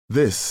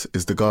This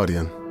is The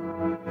Guardian.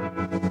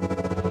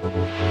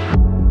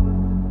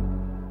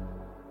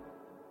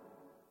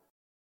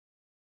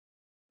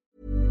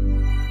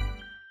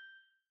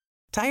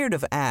 Tired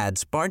of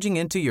ads barging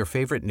into your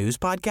favorite news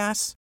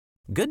podcasts?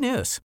 Good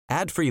news.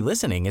 Ad-free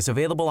listening is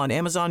available on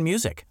Amazon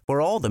Music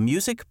for all the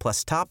music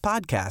plus top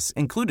podcasts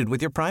included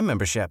with your Prime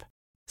membership.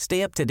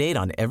 Stay up to date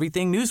on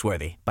everything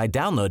newsworthy by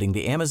downloading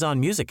the Amazon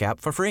Music app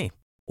for free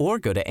or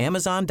go to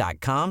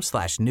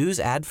amazon.com/news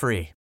ad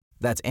free.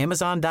 That's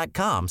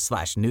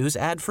amazon.com/news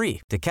ad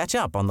free to catch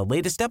up on the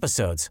latest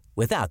episodes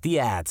without the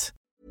ads.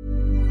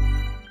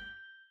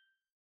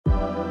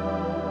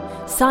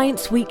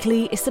 Science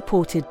Weekly is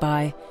supported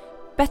by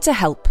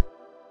BetterHelp.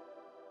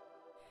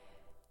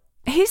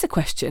 Here's a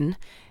question.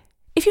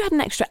 If you had an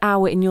extra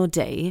hour in your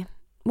day,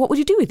 what would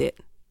you do with it?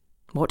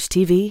 Watch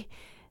TV?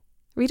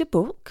 Read a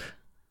book?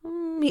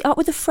 Meet up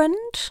with a friend?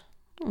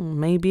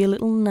 Maybe a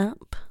little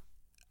nap?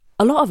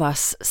 A lot of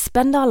us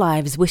spend our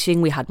lives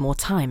wishing we had more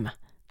time.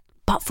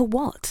 But for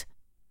what?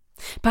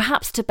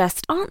 Perhaps to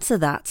best answer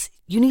that,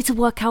 you need to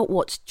work out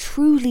what's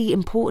truly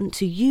important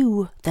to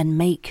you, then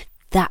make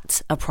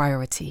that a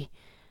priority.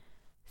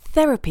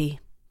 Therapy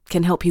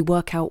can help you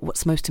work out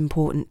what's most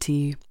important to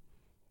you.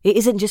 It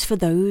isn't just for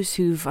those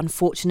who've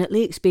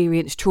unfortunately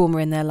experienced trauma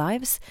in their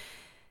lives.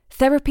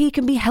 Therapy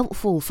can be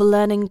helpful for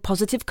learning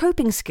positive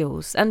coping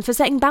skills and for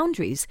setting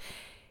boundaries.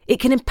 It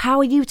can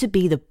empower you to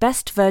be the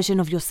best version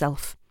of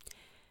yourself.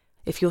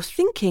 If you're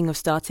thinking of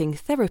starting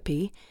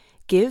therapy,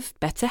 give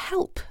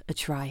BetterHelp a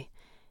try.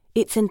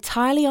 It's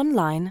entirely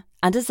online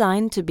and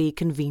designed to be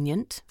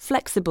convenient,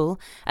 flexible,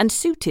 and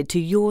suited to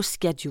your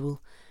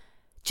schedule.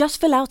 Just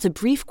fill out a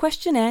brief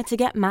questionnaire to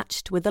get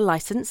matched with a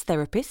licensed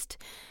therapist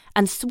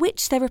and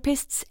switch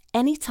therapists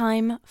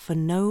anytime for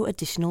no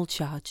additional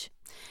charge.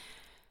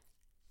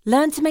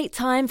 Learn to make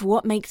time for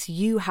what makes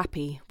you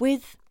happy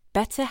with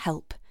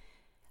BetterHelp.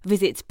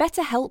 Visit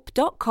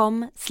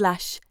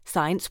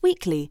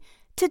betterhelp.com/scienceweekly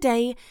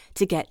today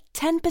to get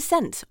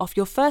 10% off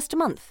your first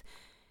month.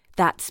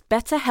 That's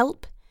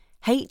BetterHelp,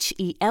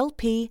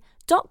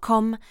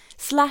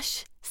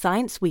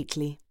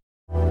 HELP.com/scienceweekly.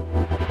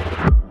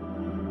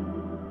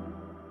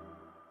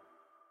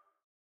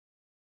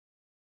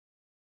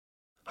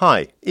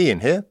 Hi, Ian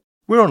here.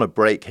 We're on a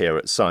break here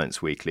at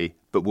Science Weekly,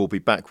 but we'll be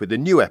back with a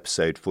new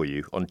episode for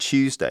you on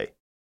Tuesday.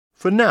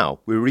 For now,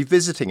 we're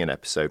revisiting an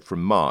episode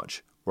from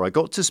March, where I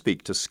got to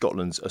speak to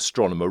Scotland's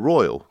Astronomer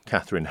Royal,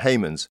 Catherine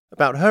Haymans,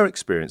 about her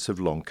experience of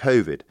long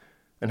COVID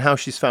and how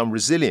she's found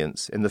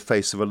resilience in the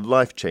face of a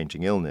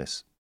life-changing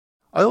illness.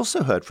 I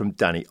also heard from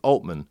Danny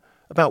Altman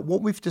about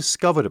what we've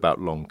discovered about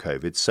long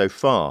COVID so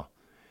far.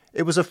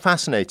 It was a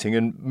fascinating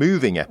and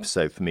moving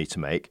episode for me to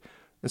make,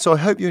 and so I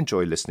hope you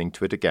enjoy listening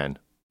to it again.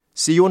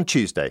 See you on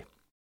Tuesday.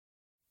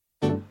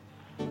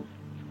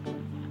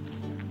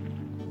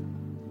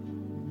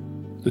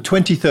 The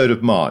 23rd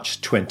of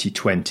March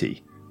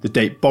 2020, the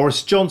date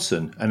Boris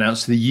Johnson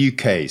announced the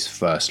UK's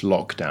first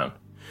lockdown.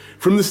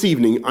 From this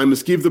evening, I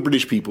must give the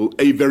British people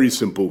a very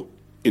simple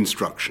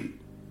instruction.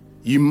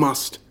 You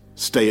must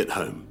stay at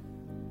home.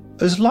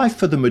 As life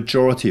for the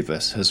majority of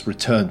us has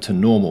returned to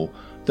normal,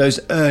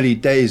 those early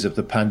days of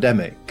the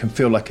pandemic can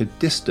feel like a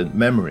distant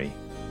memory.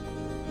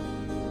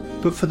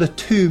 But for the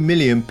 2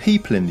 million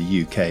people in the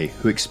UK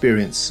who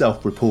experience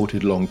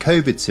self-reported long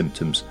COVID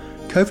symptoms,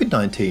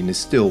 COVID-19 is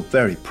still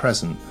very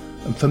present,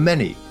 and for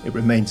many it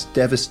remains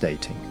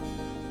devastating.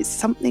 It's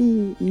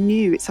something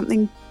new, it's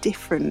something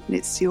different.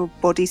 It's your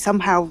body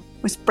somehow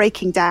was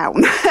breaking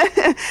down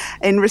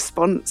in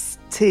response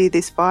to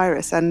this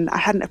virus, and I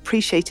hadn't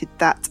appreciated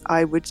that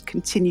I would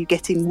continue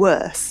getting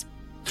worse.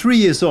 3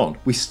 years on,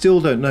 we still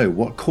don't know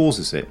what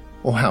causes it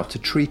or how to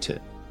treat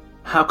it.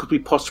 How could we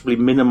possibly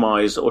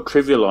minimise or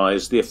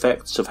trivialise the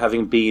effects of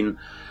having been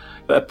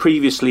a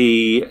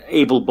previously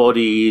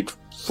able-bodied,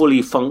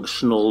 fully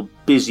functional,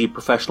 busy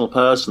professional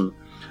person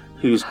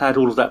who's had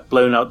all of that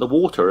blown out the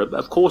water?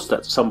 Of course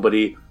that's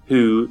somebody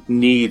who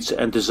needs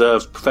and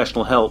deserves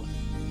professional help.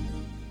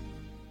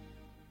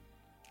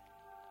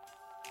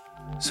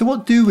 So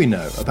what do we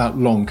know about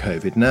long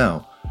COVID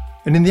now?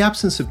 And in the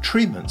absence of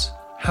treatments,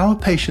 how are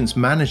patients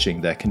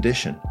managing their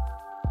condition?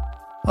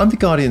 I'm The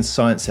Guardian's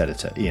science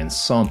editor, Ian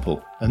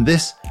Sample, and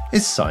this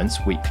is Science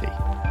Weekly.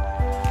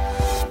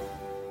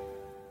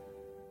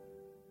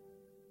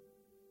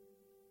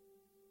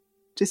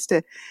 Just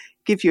to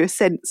give you a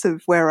sense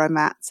of where I'm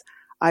at,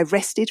 I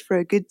rested for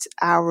a good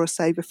hour or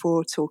so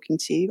before talking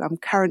to you. I'm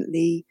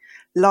currently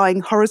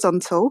lying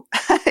horizontal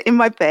in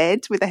my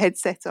bed with a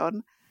headset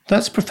on.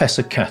 That's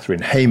Professor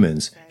Catherine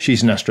Haymans.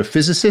 She's an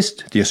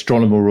astrophysicist, the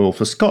Astronomer Royal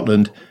for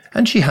Scotland,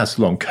 and she has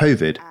long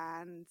COVID.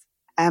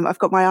 I've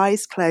got my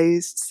eyes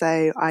closed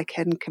so I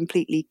can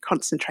completely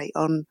concentrate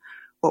on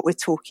what we're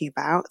talking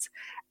about.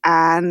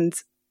 And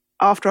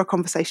after our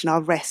conversation,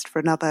 I'll rest for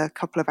another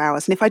couple of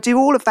hours. And if I do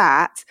all of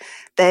that,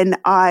 then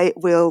I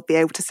will be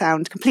able to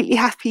sound completely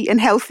happy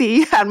and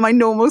healthy and my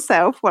normal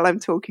self while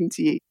I'm talking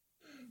to you.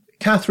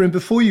 Catherine,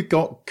 before you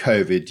got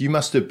COVID, you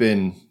must have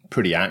been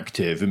pretty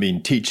active. I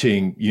mean,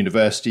 teaching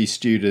university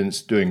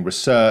students, doing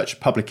research,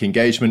 public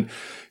engagement.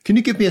 Can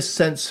you give me a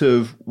sense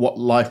of what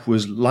life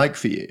was like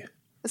for you?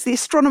 As the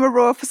Astronomer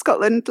Royal for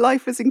Scotland,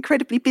 life was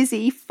incredibly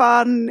busy,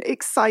 fun,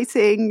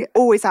 exciting,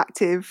 always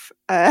active.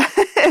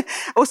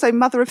 Also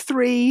mother of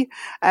 3.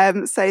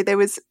 So there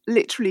was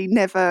literally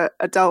never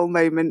a dull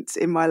moment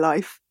in my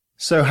life.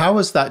 So how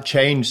has that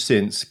changed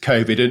since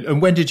COVID,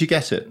 and when did you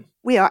get it?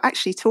 We are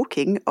actually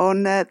talking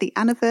on the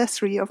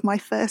anniversary of my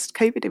first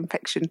COVID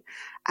infection,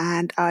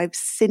 and I've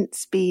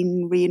since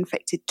been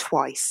reinfected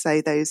twice.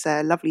 So those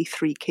lovely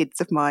 3 kids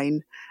of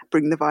mine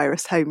bring the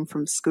virus home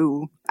from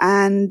school.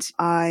 And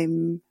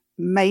I'm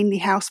mainly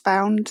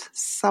housebound,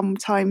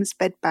 sometimes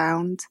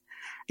bedbound.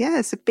 Yeah,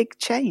 it's a big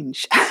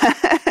change.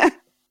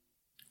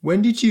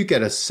 When did you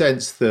get a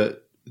sense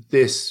that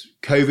this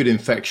COVID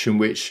infection,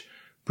 which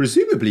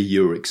presumably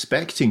you were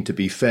expecting to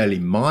be fairly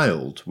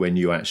mild when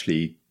you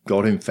actually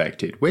got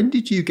infected, when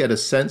did you get a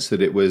sense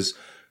that it was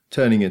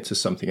turning into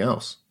something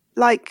else?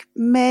 Like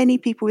many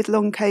people with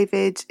long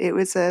COVID, it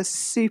was a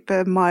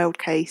super mild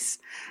case.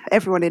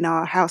 Everyone in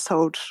our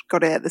household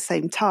got it at the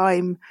same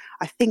time.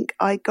 I think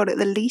I got it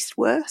the least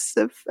worse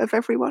of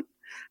everyone.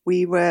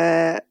 We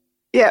were,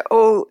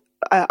 all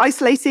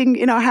isolating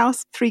in our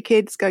house, 3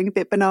 kids going a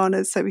bit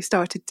bananas. So we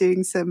started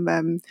doing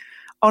some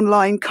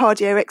online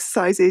cardio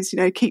exercises,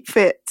 keep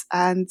fit.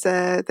 And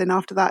then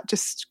after that,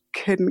 just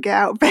couldn't get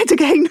out of bed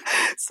again.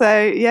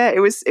 So yeah, it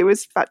was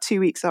about 2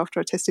 weeks after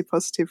I tested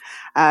positive,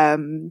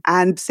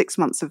 and 6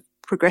 months of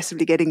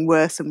progressively getting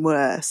worse and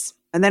worse.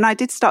 And then I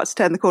did start to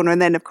turn the corner, and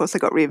then of course I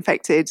got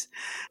reinfected.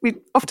 We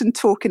often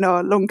talk in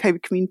our long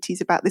COVID communities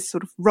about this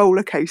sort of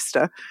roller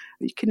coaster.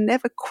 You can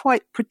never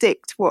quite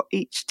predict what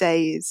each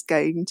day is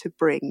going to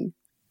bring.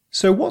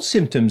 So what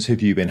symptoms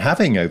have you been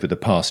having over the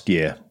past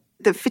year?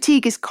 The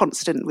fatigue is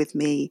constant with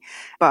me,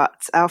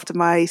 but after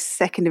my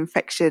second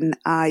infection,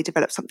 I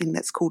developed something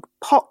that's called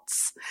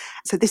POTS.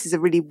 So this is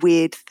a really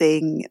weird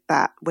thing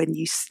that when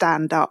you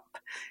stand up,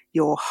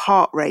 your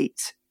heart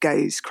rate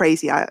goes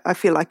crazy. I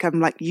feel like I'm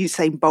like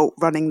Usain Bolt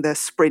running the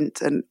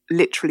sprint, and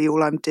literally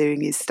all I'm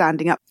doing is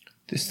standing up.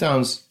 This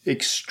sounds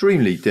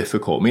extremely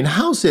difficult. I mean,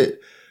 how's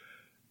it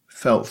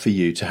felt for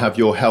you to have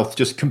your health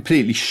just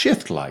completely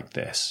shift like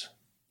this?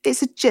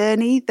 It's a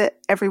journey that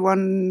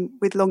everyone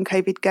with long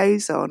COVID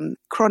goes on.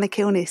 Chronic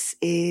illness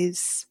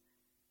is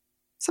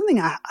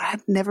something I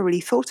had never really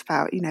thought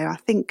about. I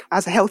think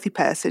as a healthy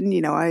person,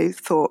 I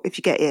thought if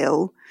you get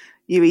ill,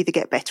 you either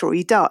get better or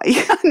you die.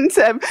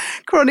 And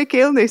chronic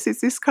illness is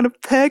this kind of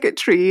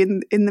purgatory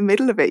in the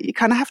middle of it. You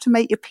kind of have to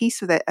make your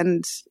peace with it.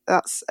 And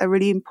that's a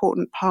really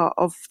important part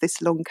of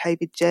this long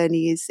COVID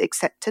journey is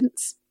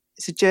acceptance.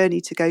 It's a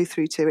journey to go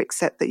through to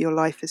accept that your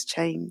life has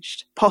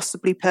changed,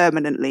 possibly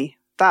permanently.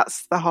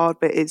 That's the hard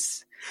bit.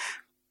 It's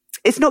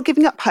not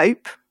giving up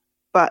hope,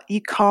 but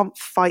you can't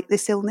fight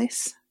this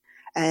illness.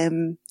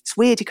 It's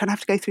weird. You kind of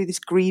have to go through this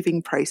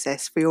grieving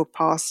process for your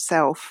past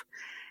self.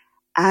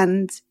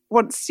 And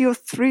once you're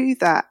through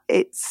that,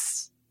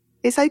 it's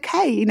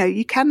okay.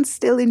 You can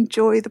still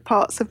enjoy the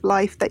parts of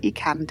life that you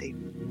can do.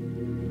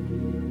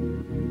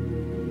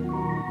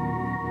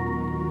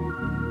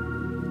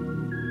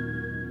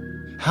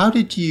 How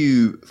did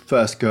you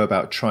first go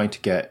about trying to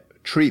get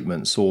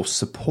treatments or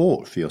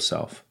support for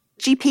yourself?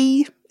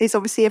 GP is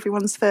obviously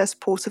everyone's first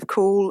port of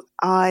call.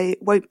 I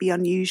won't be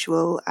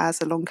unusual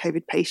as a long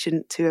COVID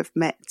patient to have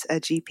met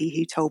a GP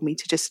who told me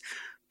to just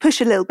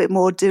push a little bit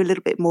more, do a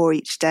little bit more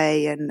each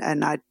day,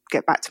 and I'd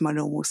get back to my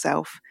normal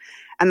self.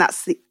 And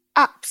that's the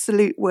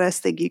absolute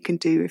worst thing you can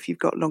do if you've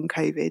got long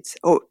COVID,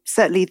 or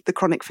certainly the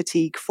chronic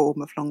fatigue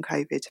form of long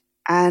COVID.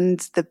 And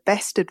the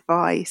best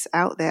advice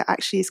out there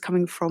actually is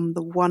coming from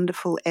the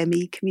wonderful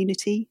ME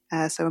community,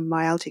 so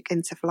myalgic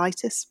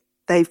encephalitis.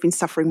 They've been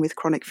suffering with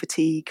chronic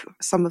fatigue,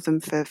 some of them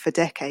for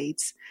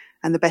decades.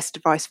 And the best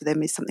advice for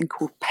them is something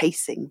called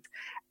pacing.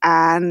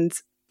 And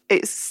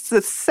it's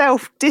the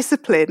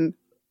self-discipline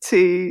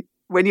to,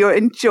 when you're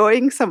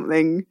enjoying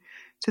something,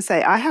 to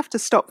say, I have to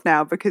stop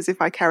now because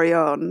if I carry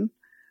on,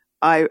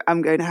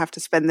 I'm going to have to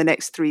spend the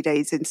next 3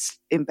 days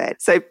in bed.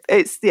 So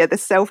it's the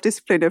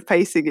self-discipline of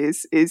pacing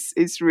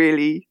is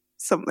really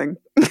something.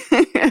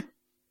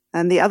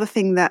 And the other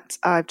thing that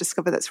I've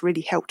discovered that's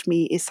really helped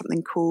me is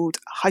something called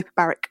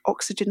hyperbaric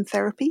oxygen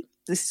therapy.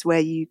 This is where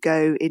you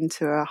go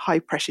into a high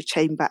pressure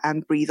chamber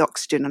and breathe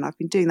oxygen. And I've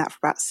been doing that for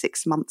about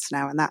 6 months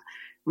now, and that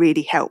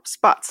really helps.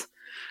 But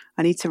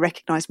I need to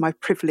recognise my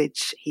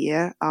privilege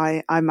here.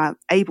 I'm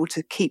able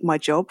to keep my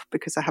job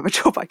because I have a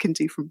job I can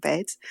do from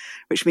bed,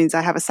 which means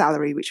I have a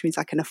salary, which means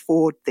I can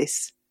afford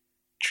this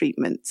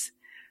treatment.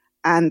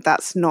 And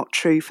that's not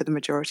true for the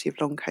majority of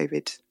long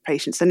COVID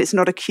patients. And it's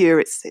not a cure,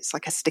 it's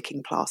like a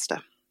sticking plaster.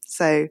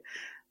 So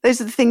those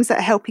are the things that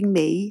are helping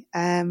me.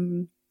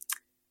 And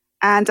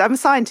I'm a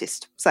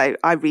scientist, so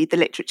I read the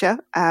literature.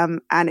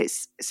 And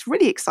it's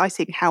really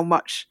exciting how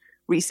much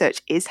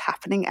research is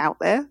happening out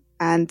there.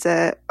 And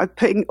I'm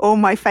putting all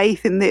my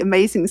faith in the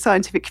amazing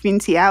scientific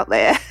community out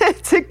there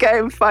to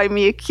go and find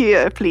me a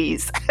cure,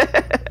 please.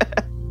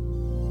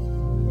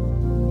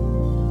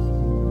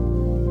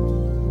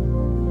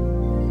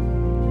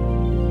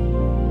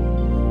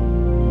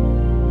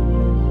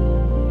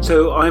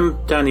 So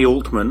I'm Danny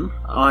Altman.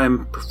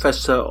 I'm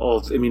Professor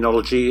of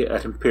Immunology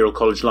at Imperial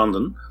College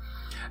London.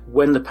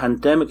 When the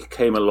pandemic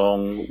came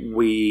along,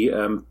 we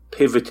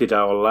pivoted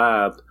our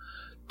lab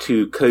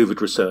to COVID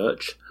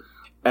research,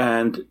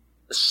 and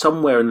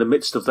somewhere in the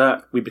midst of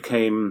that, we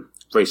became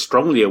very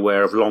strongly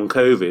aware of long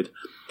COVID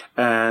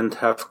and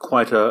have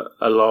quite a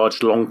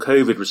large long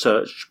COVID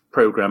research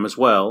program as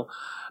well,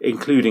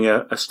 including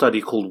a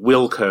study called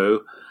WILCO,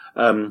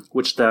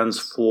 which stands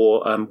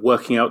for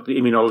Working Out the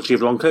Immunology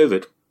of Long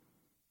COVID.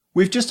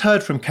 We've just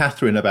heard from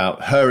Catherine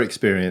about her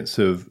experience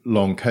of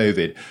long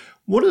COVID.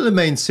 What are the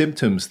main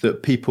symptoms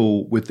that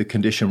people with the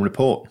condition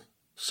report?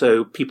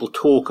 So people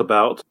talk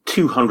about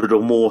 200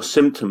 or more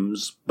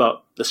symptoms,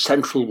 but the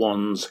central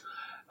ones,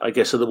 I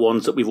guess, are the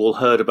ones that we've all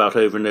heard about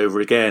over and over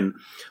again.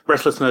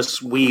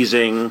 Breathlessness,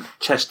 wheezing,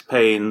 chest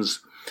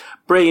pains,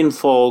 brain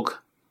fog,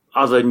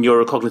 other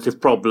neurocognitive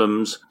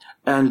problems,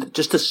 and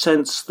just a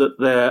sense that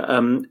their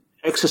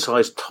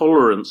exercise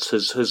tolerance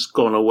has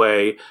gone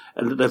away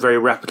and that they're very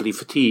rapidly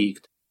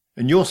fatigued.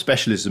 And your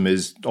specialism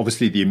is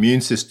obviously the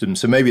immune system,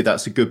 so maybe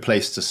that's a good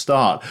place to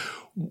start.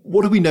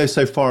 What do we know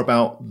so far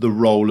about the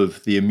role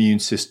of the immune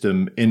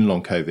system in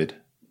long COVID?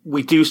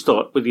 We do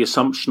start with the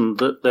assumption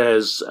that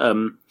there's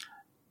an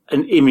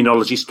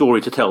immunology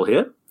story to tell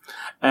here,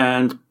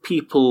 and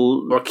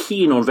people are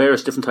keen on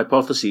various different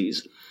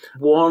hypotheses.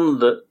 One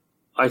that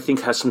I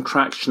think has some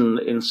traction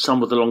in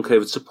some of the long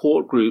COVID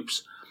support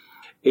groups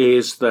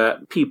is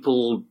that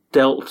people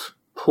dealt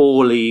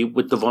poorly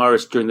with the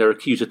virus during their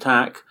acute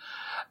attack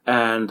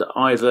and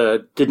either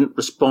didn't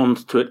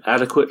respond to it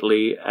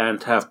adequately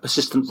and have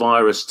persistent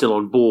virus still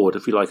on board,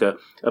 if you like, a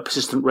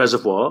persistent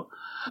reservoir.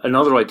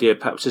 Another idea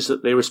perhaps is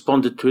that they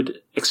responded to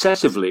it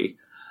excessively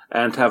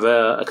and have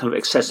a kind of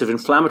excessive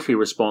inflammatory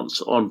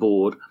response on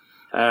board.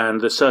 And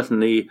there's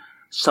certainly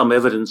some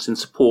evidence in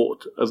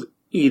support of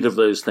either of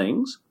those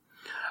things.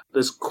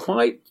 There's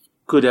quite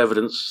good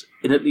evidence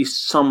in at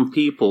least some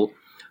people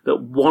that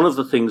one of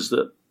the things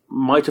that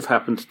might have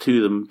happened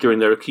to them during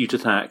their acute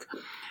attack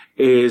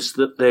is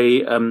that they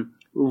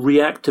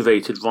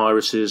reactivated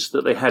viruses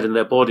that they had in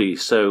their body.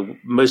 So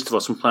most of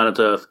us on planet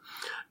Earth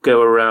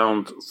go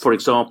around, for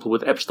example,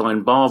 with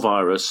Epstein-Barr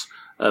virus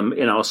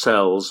in our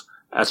cells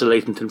as a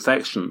latent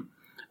infection.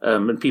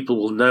 And people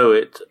will know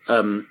it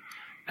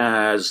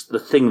as the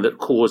thing that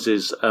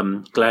causes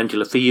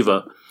glandular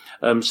fever.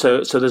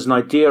 So there's an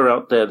idea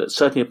out there that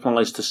certainly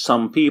applies to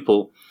some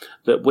people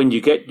that when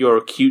you get your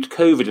acute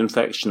COVID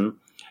infection,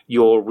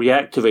 you're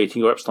reactivating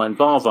your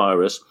Epstein-Barr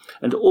virus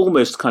and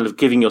almost kind of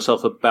giving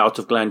yourself a bout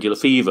of glandular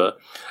fever.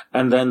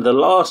 And then the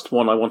last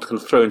one I want to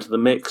kind of throw into the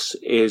mix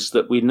is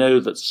that we know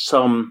that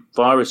some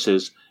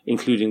viruses,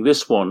 including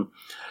this one,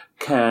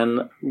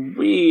 can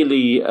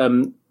really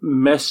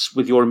mess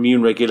with your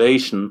immune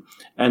regulation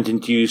and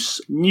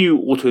induce new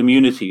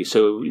autoimmunity.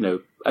 So,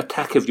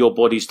 attack of your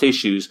body's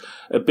tissues,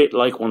 a bit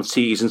like one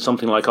sees in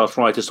something like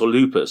arthritis or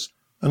lupus.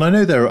 And I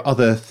know there are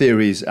other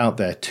theories out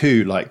there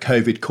too, like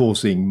COVID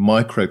causing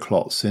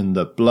microclots in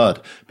the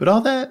blood. But are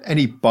there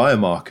any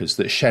biomarkers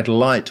that shed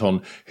light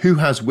on who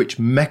has which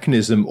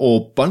mechanism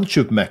or bunch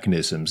of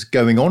mechanisms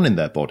going on in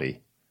their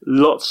body?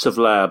 Lots of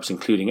labs,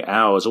 including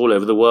ours all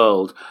over the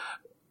world,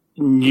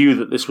 knew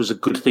that this was a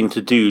good thing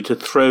to do, to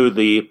throw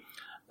the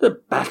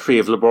battery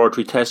of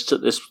laboratory tests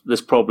at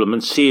this problem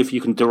and see if you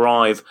can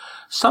derive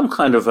some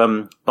kind of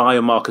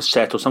biomarker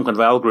set or some kind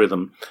of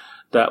algorithm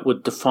that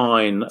would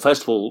define,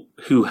 first of all,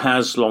 who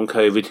has long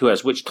COVID, who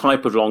has which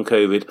type of long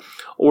COVID,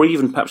 or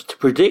even perhaps to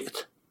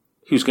predict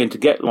who's going to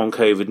get long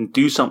COVID and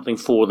do something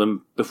for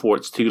them before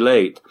it's too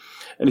late.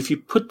 And if you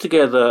put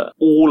together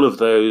all of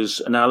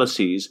those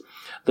analyses,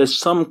 there's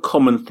some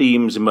common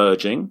themes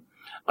emerging.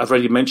 I've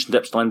already mentioned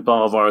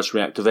Epstein-Barr virus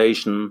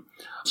reactivation.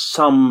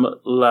 Some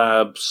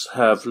labs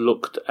have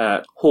looked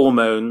at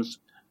hormones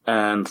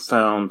and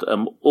found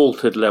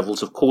altered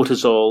levels of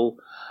cortisol.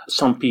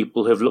 Some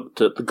people have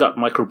looked at the gut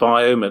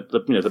microbiome, at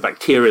the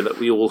bacteria that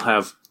we all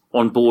have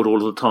on board all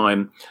the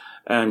time,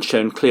 and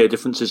shown clear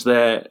differences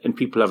there in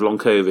people who have long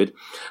COVID.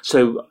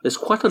 So there's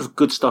quite a lot of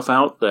good stuff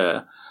out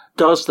there.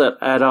 Does that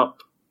add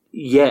up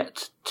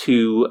yet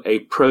to a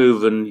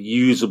proven,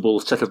 usable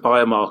set of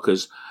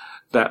biomarkers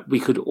that we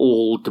could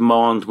all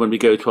demand when we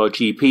go to our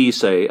GP,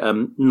 say?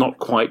 Not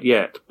quite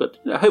yet, but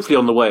hopefully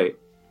on the way.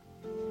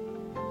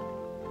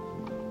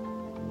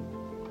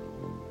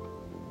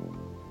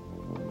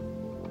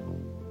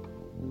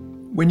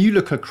 When you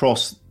look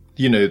across,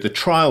 the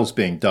trials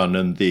being done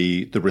and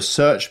the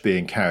research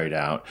being carried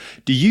out,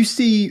 do you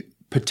see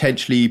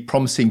potentially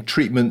promising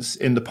treatments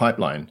in the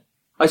pipeline?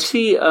 I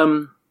see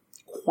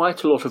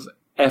quite a lot of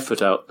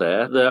effort out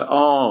there. There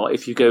are,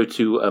 if you go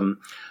to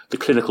the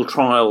clinical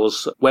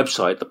trials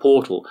website, the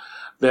portal,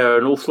 there are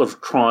an awful lot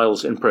of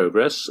trials in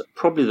progress.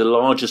 Probably the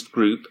largest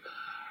group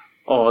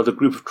are the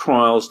group of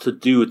trials to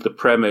do with the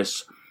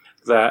premise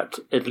that,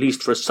 at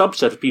least for a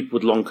subset of people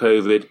with long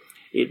COVID,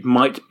 it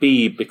might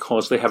be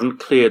because they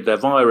haven't cleared their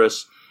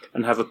virus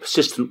and have a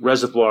persistent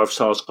reservoir of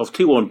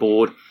SARS-CoV-2 on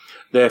board.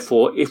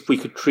 Therefore, if we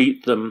could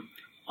treat them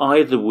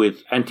either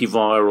with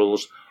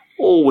antivirals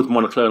or with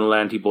monoclonal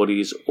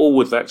antibodies, or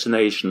with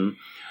vaccination,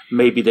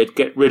 maybe they'd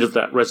get rid of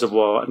that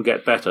reservoir and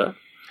get better.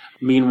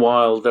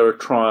 Meanwhile, there are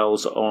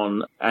trials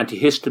on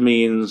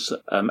antihistamines,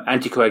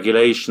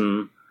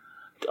 anticoagulation.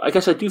 I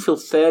guess I do feel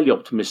fairly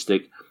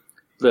optimistic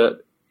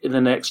that in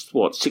the next,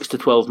 6 to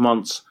 12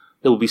 months,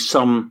 there will be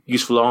some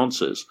useful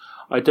answers.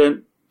 I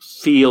don't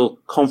feel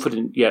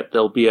confident yet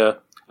there'll be a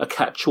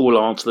catch-all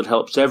answer that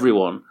helps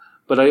everyone,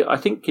 but I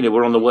think,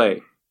 we're on the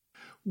way.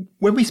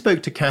 When we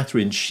spoke to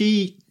Catherine,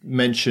 she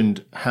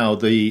mentioned how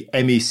the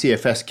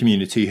ME/CFS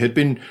community had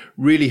been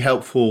really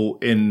helpful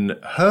in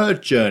her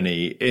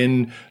journey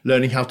in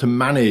learning how to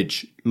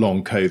manage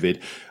long COVID.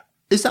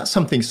 Is that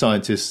something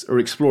scientists are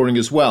exploring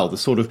as well, the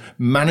sort of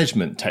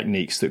management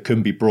techniques that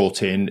can be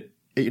brought in,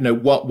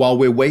 while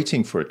we're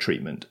waiting for a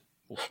treatment?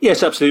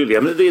 Yes, absolutely. I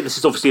mean, this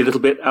is obviously a little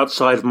bit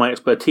outside of my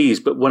expertise,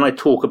 but when I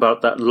talk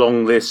about that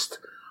long list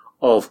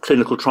of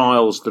clinical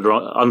trials that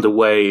are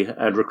underway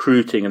and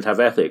recruiting and have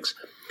ethics,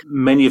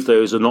 many of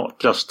those are not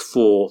just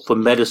for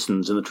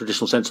medicines in the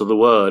traditional sense of the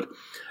word.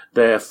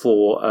 They're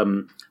for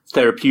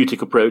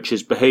therapeutic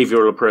approaches,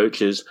 behavioral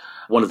approaches.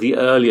 One of the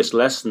earliest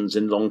lessons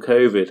in long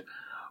COVID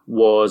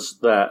was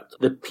that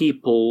the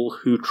people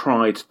who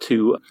tried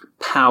to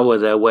power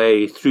their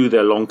way through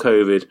their long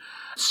COVID,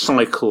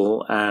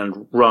 cycle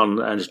and run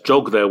and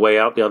jog their way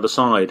out the other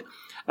side,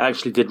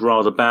 actually did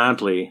rather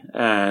badly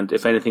and,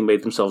 if anything,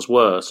 made themselves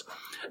worse.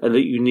 And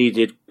that you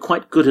needed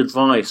quite good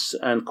advice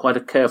and quite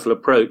a careful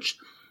approach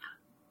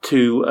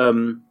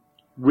to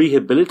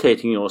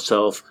rehabilitating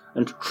yourself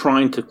and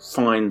trying to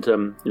find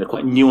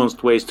quite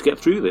nuanced ways to get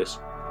through this.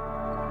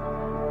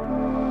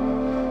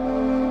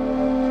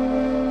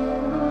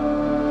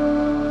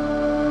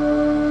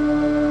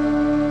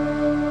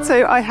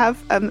 So I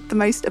have the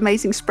most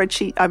amazing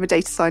spreadsheet. I'm a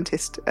data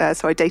scientist,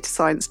 so I data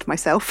scienced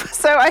myself.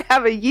 So I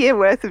have a year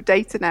worth of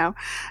data now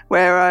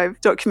where I've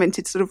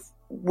documented sort of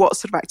what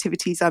sort of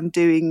activities I'm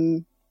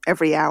doing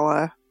every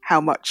hour,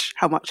 how much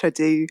I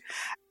do.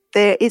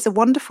 There is a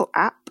wonderful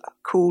app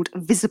called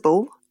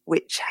Visible,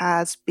 which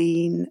has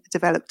been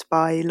developed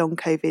by long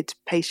COVID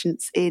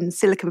patients in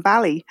Silicon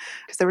Valley,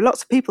 because there are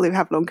lots of people who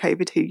have long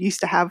COVID who used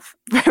to have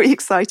very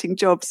exciting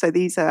jobs. So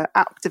these are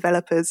app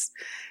developers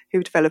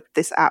who developed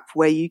this app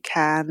where you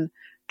can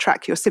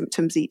track your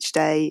symptoms each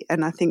day.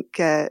 And I think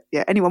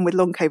anyone with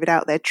long COVID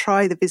out there,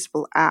 try the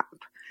Visible app,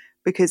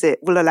 because it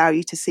will allow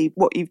you to see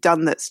what you've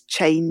done that's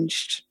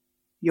changed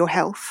your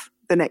health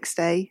the next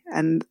day,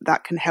 and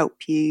that can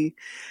help you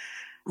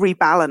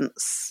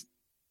rebalance.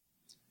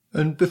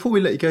 And before we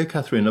let you go,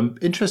 Catherine, I'm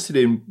interested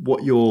in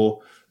what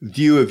your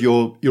view of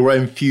your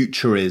own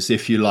future is,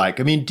 if you like.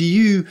 I mean, do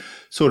you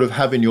sort of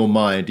have in your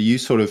mind, are you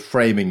sort of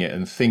framing it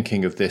and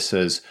thinking of this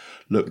as,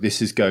 look,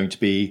 this is going to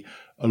be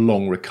a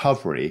long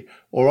recovery?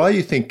 Or are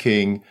you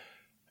thinking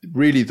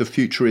really the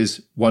future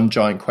is one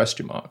giant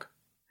question mark?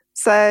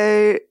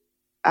 So,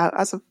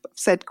 as I've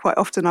said quite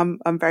often,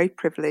 I'm very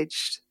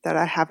privileged that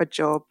I have a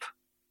job.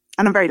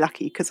 And I'm very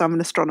lucky because I'm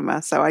an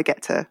astronomer, so I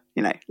get to,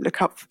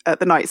 look up at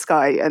the night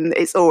sky and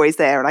it's always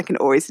there and I can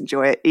always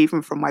enjoy it,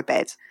 even from my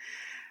bed.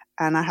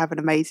 And I have an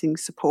amazing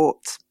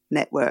support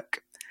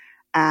network.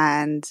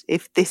 And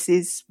if this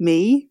is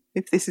me,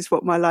 if this is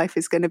what my life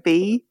is going to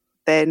be,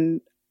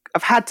 then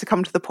I've had to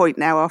come to the point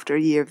now after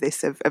a year of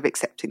this of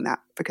accepting that,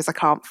 because I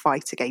can't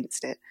fight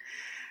against it.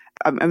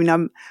 I mean,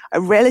 I'm a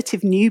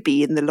relative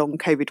newbie in the long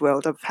COVID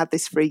world. I've had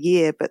this for a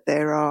year, but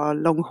there are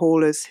long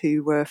haulers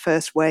who were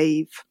first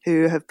wave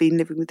who have been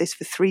living with this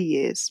for 3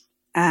 years.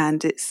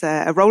 And it's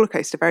a roller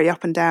coaster, very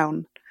up and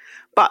down.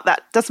 But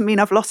that doesn't mean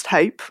I've lost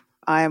hope.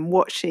 I am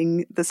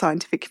watching the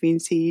scientific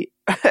community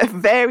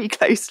very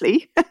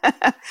closely.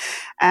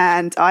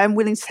 And I am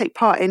willing to take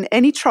part in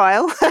any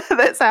trial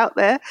that's out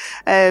there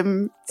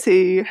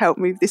to help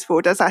move this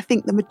forward, as I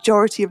think the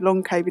majority of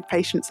long COVID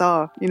patients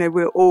are.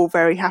 We're all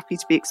very happy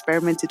to be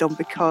experimented on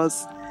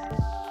because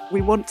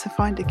we want to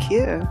find a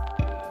cure.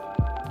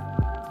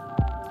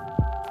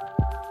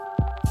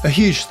 A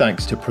huge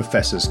thanks to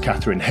Professors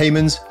Catherine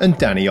Heymans and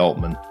Danny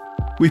Altman.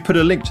 We've put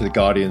a link to The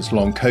Guardian's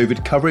long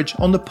COVID coverage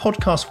on the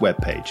podcast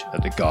webpage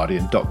at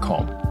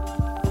theguardian.com.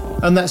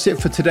 And that's it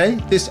for today.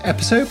 This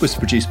episode was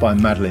produced by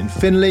Madeline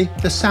Finlay.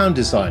 The sound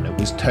designer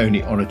was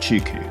Tony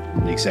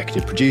Onochukwu. The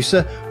executive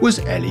producer was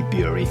Ellie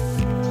Bury.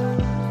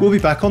 We'll be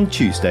back on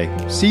Tuesday.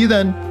 See you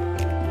then.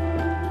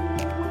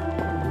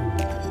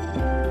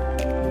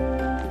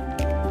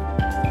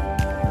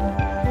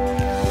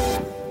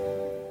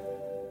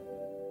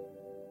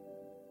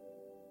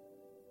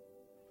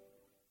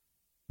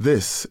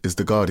 This is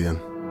The Guardian.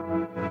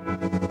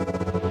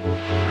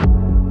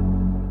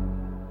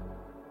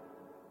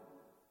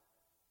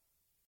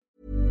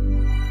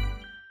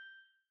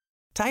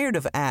 Tired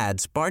of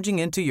ads barging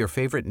into your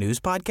favorite news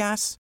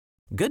podcasts?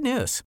 Good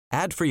news.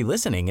 Ad-free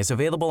listening is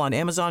available on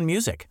Amazon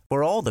Music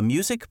for all the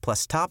music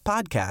plus top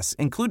podcasts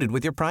included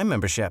with your Prime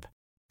membership.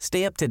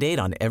 Stay up to date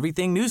on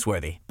everything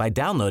newsworthy by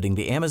downloading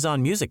the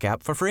Amazon Music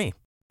app for free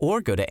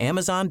or go to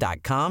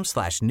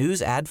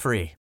amazon.com/news ad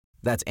free.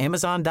 That's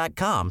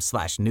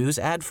amazon.com/news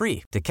ad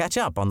free to catch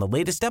up on the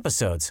latest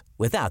episodes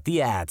without the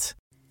ads.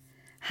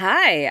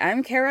 Hi,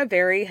 I'm Kara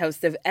Berry,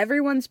 host of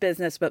Everyone's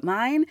Business But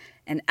Mine,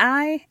 and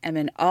I am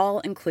an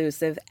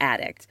all-inclusive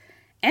addict.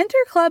 Enter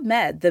Club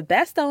Med, the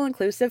best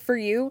all-inclusive for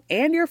you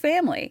and your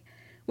family.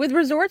 With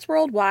resorts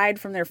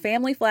worldwide, from their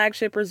family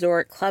flagship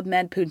resort, Club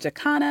Med Punta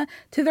Cana,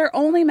 to their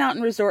only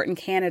mountain resort in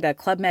Canada,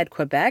 Club Med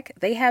Quebec,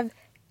 they have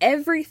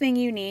everything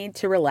you need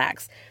to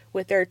relax.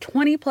 With their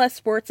 20-plus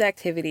sports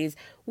activities,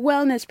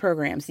 wellness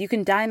programs, you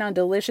can dine on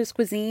delicious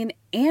cuisine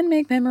and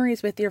make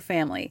memories with your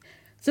family.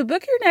 So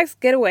book your next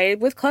getaway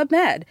with Club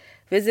Med.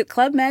 Visit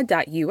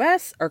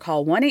clubmed.us or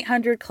call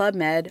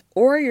 1-800-CLUB-MED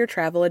or your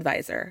travel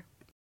advisor.